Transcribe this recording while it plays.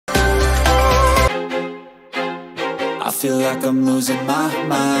feel like I'm losing my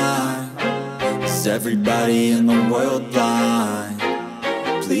mind. Is everybody in the world blind?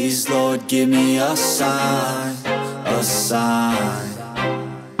 Please, Lord, give me a sign, a sign.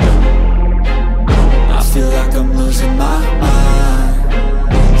 I feel like I'm losing my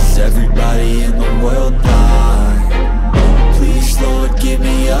mind. Is everybody in the world blind? Please, Lord, give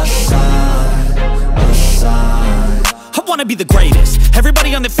me a sign, a sign. I wanna be the greatest.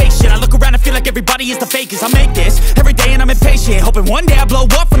 Everybody on the fake shit. I look around and feel like everybody is the fakest. I make this every day and I'm impatient, hoping one day I blow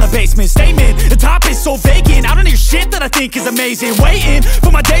up from the basement. Statement, the top is so vacant. I don't hear shit that I think is amazing. Waiting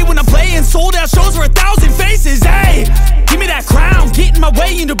for my day when I'm playing sold out shows for 1,000 faces. Hey, give me that crown, get in my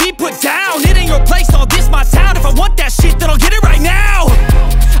way and to be put down. It ain't your place, all this my town. If I want that shit, then I'll get it right now.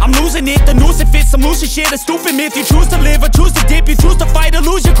 I'm losing it, the noose it fits. I'm losing shit, a stupid myth. You choose to live or choose to dip. You choose to fight or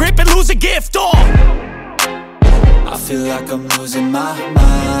lose your grip and lose a gift. I feel like I'm losing my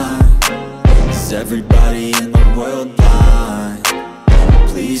mind. Is everybody in the world blind?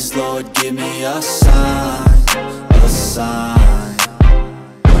 Please, Lord, give me a sign, a sign.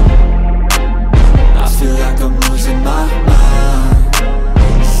 I feel like I'm losing my mind.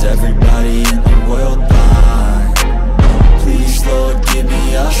 Is everybody in the world blind? Please, Lord, give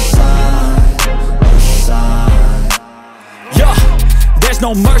me a sign, a sign. Yeah. There's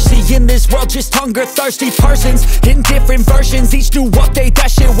no mercy in this world, just hunger-thirsty persons in different versions, each new update,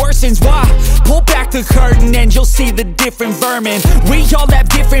 that shit worsens. Why? Pull back the curtain and you'll see the different vermin. We all have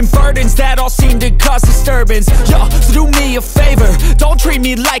different burdens that all seem to cause disturbance. Yo, so do me a favor, don't treat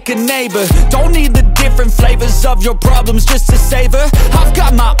me like a neighbor. Don't need the different flavors of your problems just to savor. I've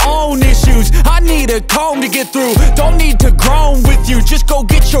got my own issues, I need a comb to get through. Don't need to groan with you, just go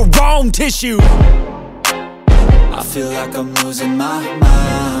get your own tissue. I feel like I'm losing my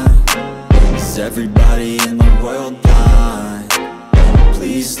mind. Is everybody in the world blind?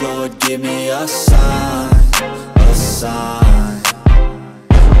 Please, Lord, give me a sign, a sign.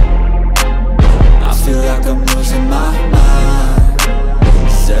 I feel like I'm losing my mind.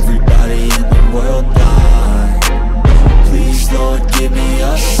 Is everybody in the world blind? Please, Lord, give me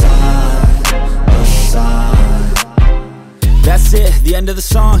a sign, a sign. That's it, the end of the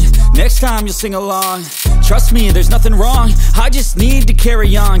song. Next time you'll sing along. Trust me, there's nothing wrong. I just need to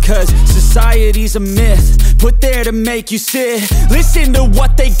carry on, cause society's a myth put there to make you sit. Listen to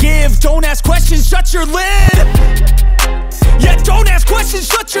what they give. Don't ask questions, shut your lid. Yeah, don't ask questions,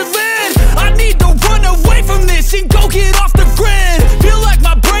 shut your lid. I need to run away from this and go get off the grid. Feel like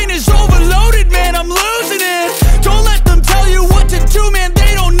my brain is overloaded, man, I'm losing it. Don't let them tell you what to do, man,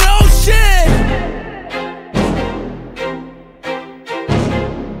 they don't know shit.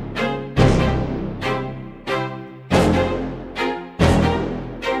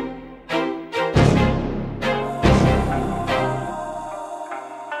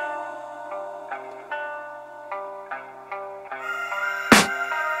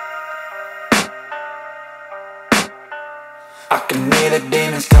 I can hear the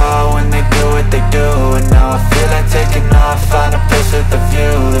demons call when they do what they do. And now I feel like taking off, find a place with a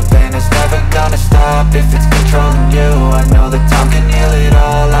view. The pain is never gonna stop if it's controlling you. I know that time can heal it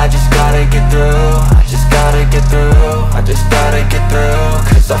all, I just gotta get through. I just gotta get through, I just gotta get through.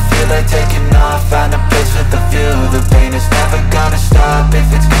 Cause I feel like taking off, find a place with a view. The pain is never gonna stop if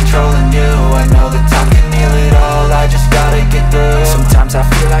it's controlling you. I know that time can heal it all, I just gotta get through. Sometimes I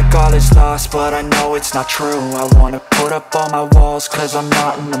feel like all is lost, but I know it's not true. I wanna put up all my walls cause I'm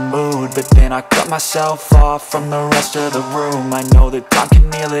not in the mood, but then I cut myself off from the rest of the room. I know that time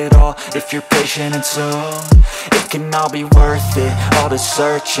can heal it all if you're patient and soon. It can all be worth it, all the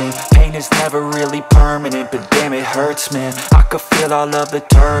searching. Pain is never really permanent, but damn it hurts, man. I could feel all of the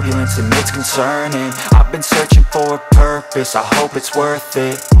turbulence and it's concerning. I've been searching for a purpose, I hope it's worth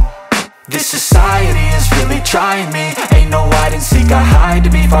it. This society is really trying me. Ain't no hide and seek, I hide to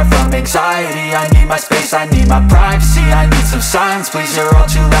be far from anxiety. I need my space, I need my privacy. I need some silence, please, you're all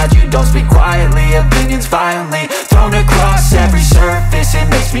too loud. You don't speak quietly, opinions violently thrown across every surface. It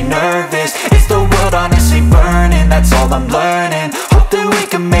makes me nervous, it's the world honestly burning. That's all I'm learning, hope that we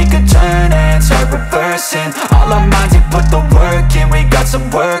can make a turn and start reversing. All our minds have put the work in, we got some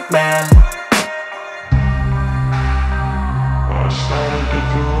work, man.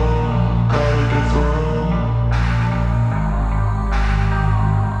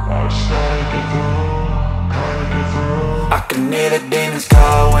 I can hear the demons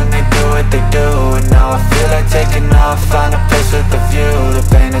call when they do what they do. And now I feel like taking off, find a place with a view. The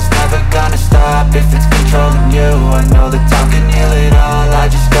pain is never gonna stop if it's controlling you. I know that time can heal it all, I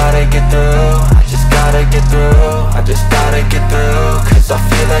just gotta get through. I just gotta get through, I just gotta get through. Cause I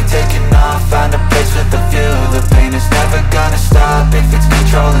feel like taking off, find a place with a view. The pain is never gonna stop if it's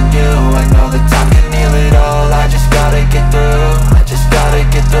controlling you. I know that time can heal it all, I just gotta get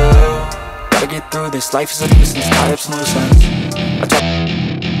this life is a nuisance, tied up some loose ends. I talk.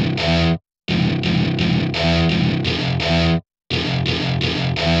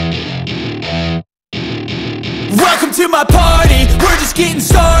 Welcome to my party, we're just getting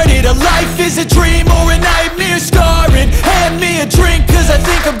started. A life is a dream or a nightmare scarring. Hand me a drink cause I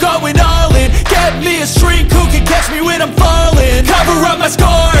think I'm going all in. Get me a shrink who can catch me when I'm falling. Cover up my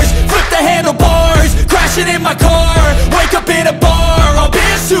scars, flip the handlebars. Crashing in my car, wake up in a bar. I'll be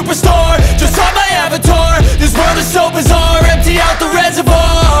a superstar, just on my avatar. This world is so bizarre, empty out the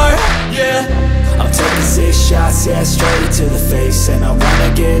reservoir. Yeah, I'm taking 6 shots, yeah, straight to the face. And I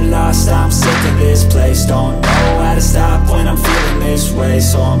wanna get lost, I'm sick of this place. Don't know how to stop when I'm feeling this way.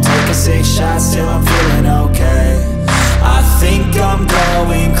 So I'm taking 6 shots till I'm feeling okay. I think I'm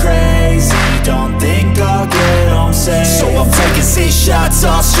going crazy, don't think I'll get home safe. So I'm taking 6 shots,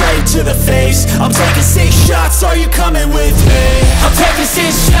 all straight to the face. I'm taking 6 shots, are you coming with me? I'm taking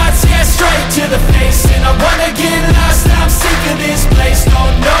 6 shots, yeah, straight to the face. And I wanna get lost, I'm sick of this place.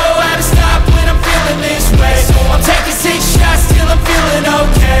 Don't know how to stop when I'm feeling this way. So I'm taking 6 shots till I'm feeling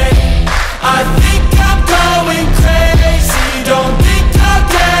okay. I think I'm going crazy, don't think I'll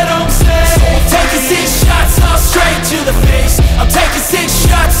get home safe. So I'm taking 6 shots, all straight to the face. I'm taking 6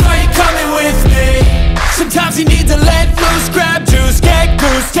 shots, are you coming with me? Sometimes you need to let loose, grab juice, get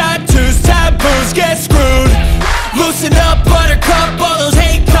goose, tattoos, taboos, get screwed. Loosen up, buttercup, all those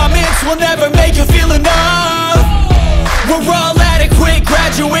hate comments will never make you feel enough. We're all adequate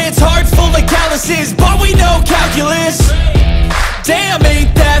graduates, heart full of calluses, but we know calculus. Damn,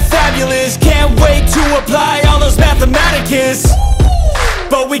 ain't that fabulous? Can't wait to apply all those mathematicus.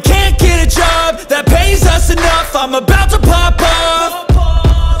 But we can't get a job that pays us enough. I'm about to pop up.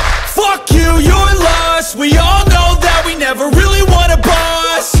 Fuck you, you're lost. We all know that we never really want a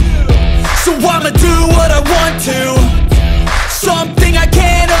boss. So I'ma do what I want to, something I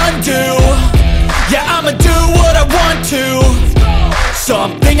can't undo. Yeah, I'ma do what I want to,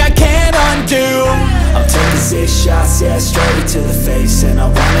 something I can't undo. I'm taking 6 shots, yeah, straight to the face. And I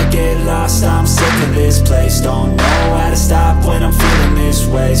wanna get lost, I'm sick of this place. Don't know how to stop when I'm feeling this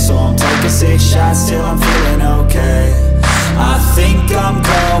way. So I'm taking 6 shots till I'm feeling okay. I think I'm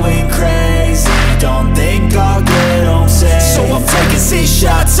going crazy, don't think I'll get home safe. So I'm taking 6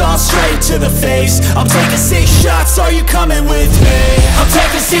 shots, all straight to the face. I'm taking 6 shots, are you coming with me? I'm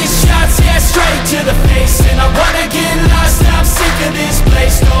taking 6 shots, yeah, straight to the face. And I wanna get lost, I'm sick of this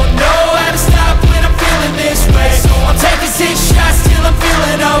place. Don't know how to stop when I'm feeling this way. So I'm taking 6 shots till I'm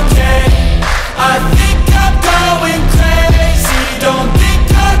feeling